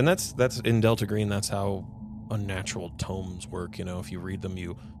 That's in Delta Green, that's how unnatural tomes work, if you read them,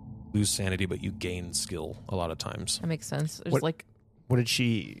 you lose sanity, but you gain skill a lot of times. That makes sense. There's What- like What did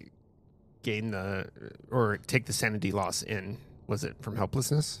she gain or take the sanity loss in? Was it from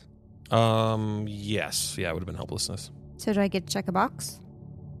helplessness? Yes. Yeah, it would have been helplessness. So do I get to check a box?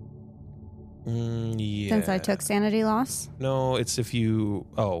 Yeah. Since I took sanity loss? No, it's if you...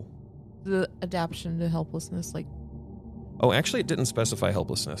 the adaptation to helplessness. Like, actually, it didn't specify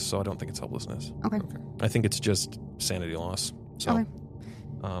helplessness, so I don't think it's helplessness. Okay. I think it's just sanity loss. So, Okay.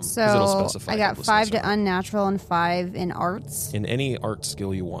 'cause it'll So specify I got helplessness 5 to on it. unnatural and 5 in arts. In any art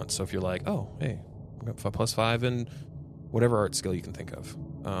skill you want. So if you're like, oh, hey, I got +5 in whatever art skill you can think of.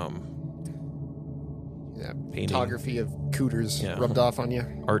 Yeah, Painting. photography of cooters Yeah. rubbed off on you.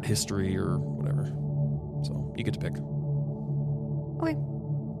 Art history or whatever. So you get to pick. Okay.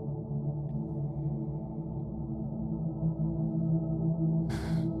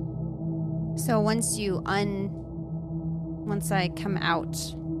 So once I come out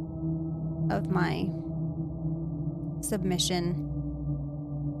of my submission,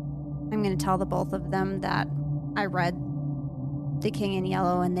 I'm going to tell the both of them that I read The King in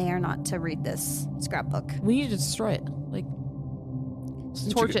Yellow and they are not to read this scrapbook. we need to destroy it. Like,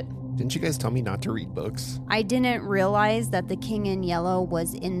 torch it. Didn't you guys tell me not to read books? I didn't realize that The King in Yellow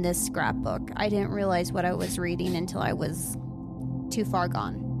was in this scrapbook. I didn't realize what I was reading until I was too far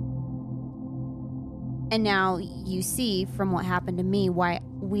gone. And now you see from what happened to me why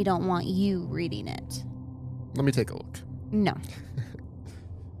we don't want you reading it. Let me take a look. No.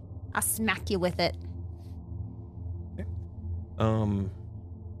 I'll smack you with it.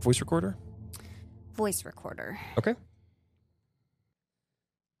 Voice recorder? Voice recorder. Okay.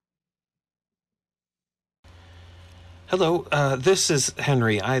 Hello, this is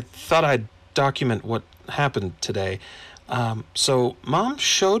Henry. I thought I'd document what happened today. So Mom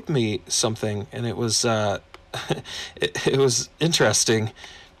showed me something, and it was, it was interesting.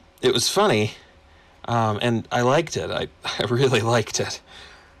 It was funny, and I liked it. I really liked it.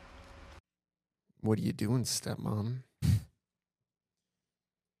 What are you doing, stepmom?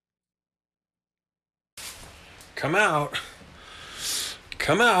 Come out.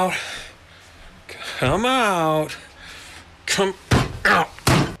 Come out. Come out. Come out.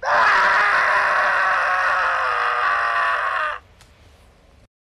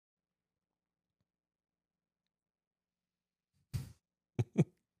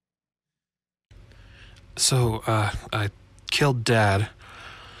 So, I killed Dad.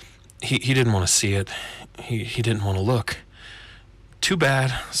 He didn't want to see it. He didn't want to look. Too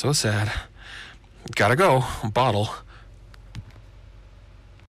bad. So sad. Gotta go. Bottle.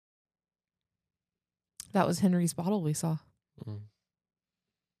 That was Henry's bottle we saw.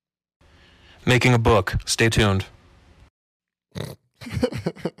 Making a book. Stay tuned. Is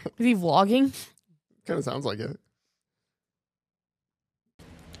he vlogging? Kind of sounds like it.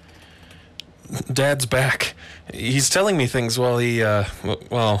 Dad's back. He's telling me things while he,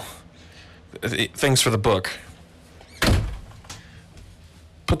 things for the book.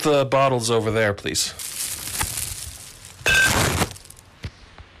 Put the bottles over there, please.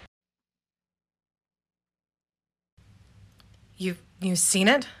 You've seen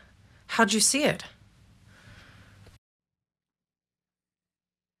it? How'd you see it?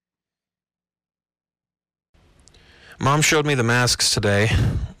 Mom showed me the masks today.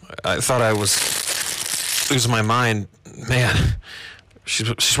 I thought I was losing my mind. Man,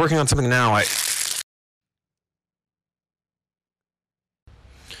 she's working on something now.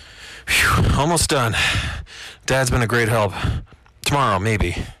 Phew, almost done. Dad's been a great help. Tomorrow,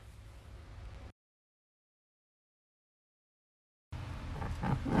 maybe.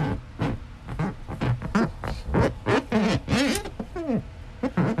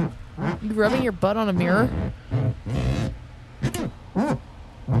 You rubbing your butt on a mirror?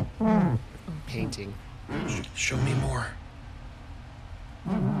 Painting. Show me more.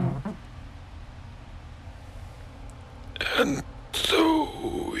 And so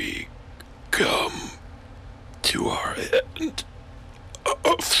we come to our end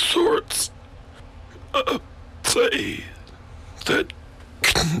of sorts. A play that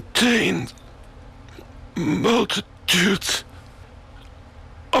contains multitudes,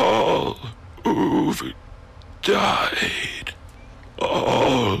 all who've died,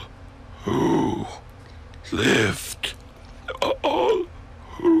 all who lived, all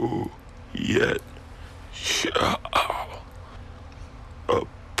who yet shall,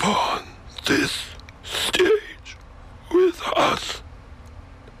 upon this stage with us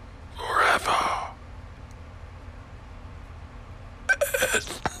forever.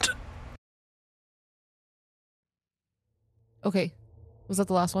 And Okay. Was that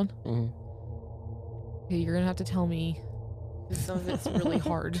the last one? Mm-hmm. Okay, you're gonna have to tell me. 'Cause some of it's really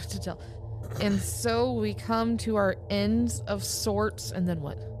hard to tell. And so we come to our ends of sorts, and then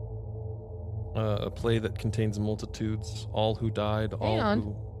what? A play that contains multitudes, all who died, all on.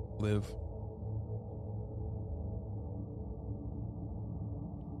 who live.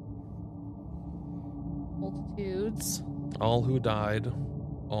 Multitudes. All who died,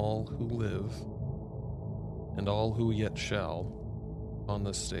 all who live, and all who yet shall on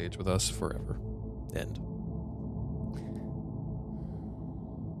this stage with us forever. End.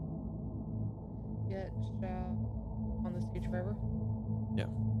 Yet shall on the stage forever. Yeah.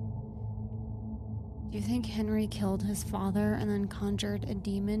 Do you think Henry killed his father and then conjured a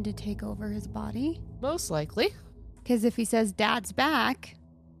demon to take over his body? Most likely. Because if he says dad's back,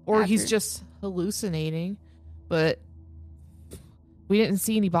 Or he's After- just hallucinating, but we didn't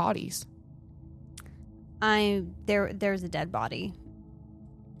see any bodies. there's a dead body.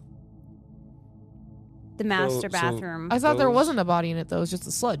 The master So- bathroom. I thought there Those- wasn't a body in it, though. It was just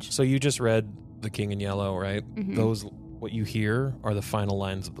a sludge. So you just read The King in Yellow, right? Mhm. Those, what you hear are the final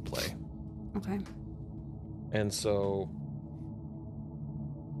lines of the play. Okay. And so,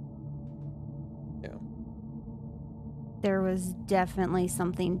 There was definitely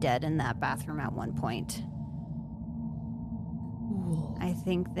something dead in that bathroom at one point. I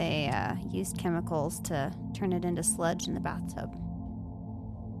think they used chemicals to turn it into sludge in the bathtub.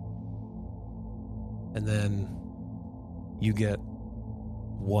 and then you get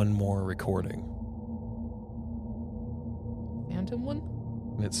one more recording. Phantom one?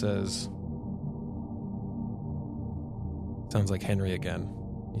 And it says, sounds like Henry again.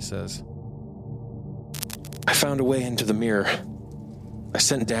 He says, I found a way into the mirror. I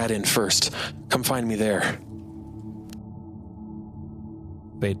sent Dad in first. Come find me there.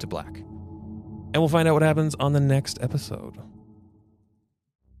 Fade to black. And we'll find out what happens on the next episode.